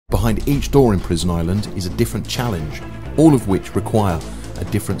Behind each door in Prison Island is a different challenge, all of which require a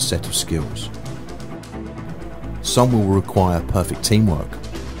different set of skills. Some will require perfect teamwork.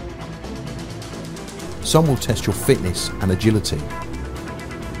 Some will test your fitness and agility.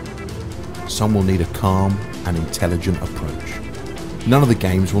 Some will need a calm and intelligent approach. None of the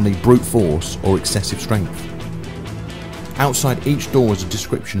games will need brute force or excessive strength. Outside each door is a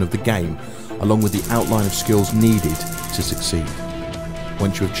description of the game, along with the outline of skills needed to succeed.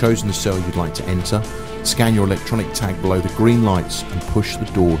 Once you have chosen the cell you'd like to enter, scan your electronic tag below the green lights and push the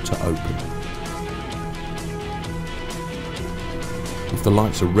door to open. If the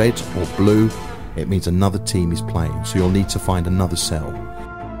lights are red or blue, it means another team is playing, so you'll need to find another cell.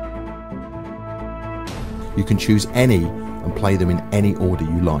 You can choose any and play them in any order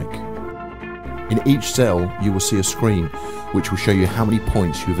you like. In each cell you will see a screen which will show you how many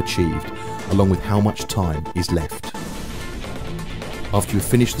points you have achieved, along with how much time is left. After you have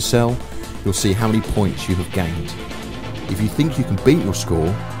finished the cell, you'll see how many points you have gained. If you think you can beat your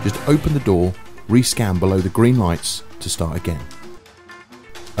score, just open the door, rescan below the green lights to start again.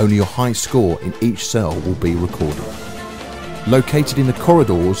 Only your high score in each cell will be recorded. Located in the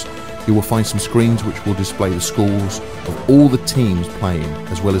corridors, you will find some screens which will display the scores of all the teams playing,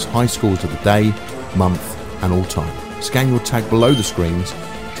 as well as high scores of the day, month and all time. Scan your tag below the screens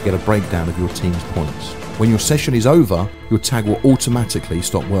to get a breakdown of your team's points. When your session is over, your tag will automatically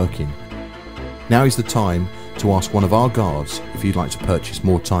stop working. Now is the time to ask one of our guards if you'd like to purchase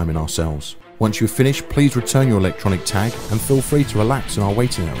more time in our cells. Once you've finished, please return your electronic tag and feel free to relax in our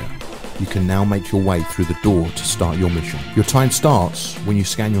waiting area. You can now make your way through the door to start your mission. Your time starts when you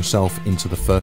scan yourself into the first